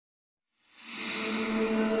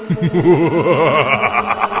Buddy,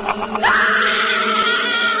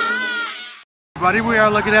 we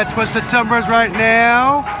are looking at Twisted Timbers right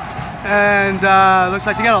now, and looks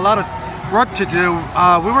like they got a lot of work to do.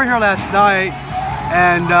 We were here last night,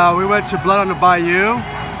 and we went to Blood on the Bayou,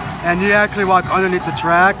 and you actually walk underneath the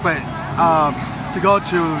track, but to go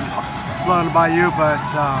to Blood on the Bayou, but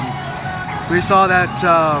we saw that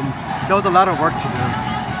there was a lot of work to do.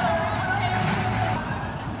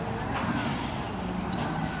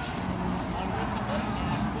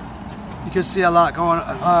 You can see a lot going,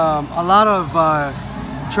 a lot of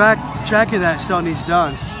tracking that still needs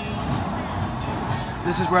done.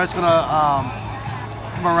 This is where it's gonna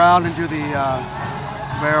come around and do the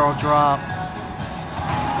barrel drop.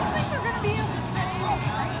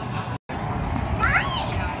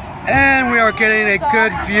 And we are getting a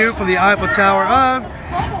good view from the Eiffel Tower of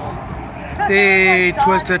the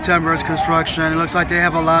Twisted Timbers construction. It looks like they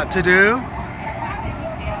have a lot to do.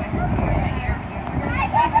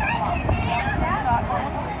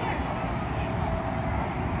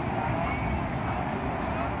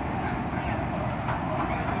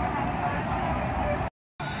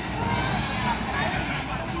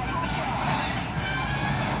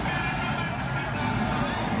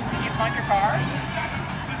 Find your car?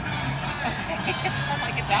 Okay.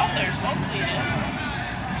 Like it's out there. Hopefully it is.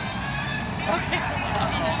 Okay.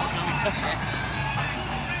 Let me touch it.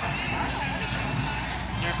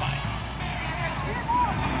 You're fine.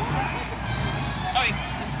 Oh,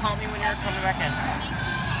 just call me when you're coming back in.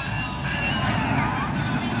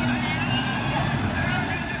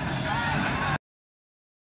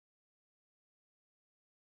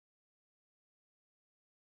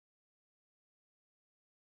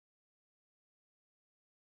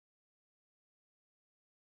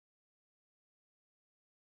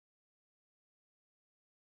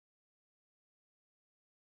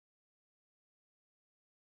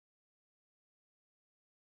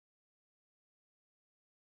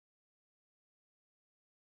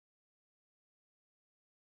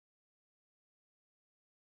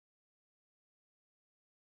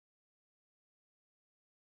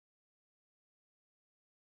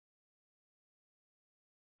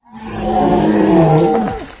 Yeah.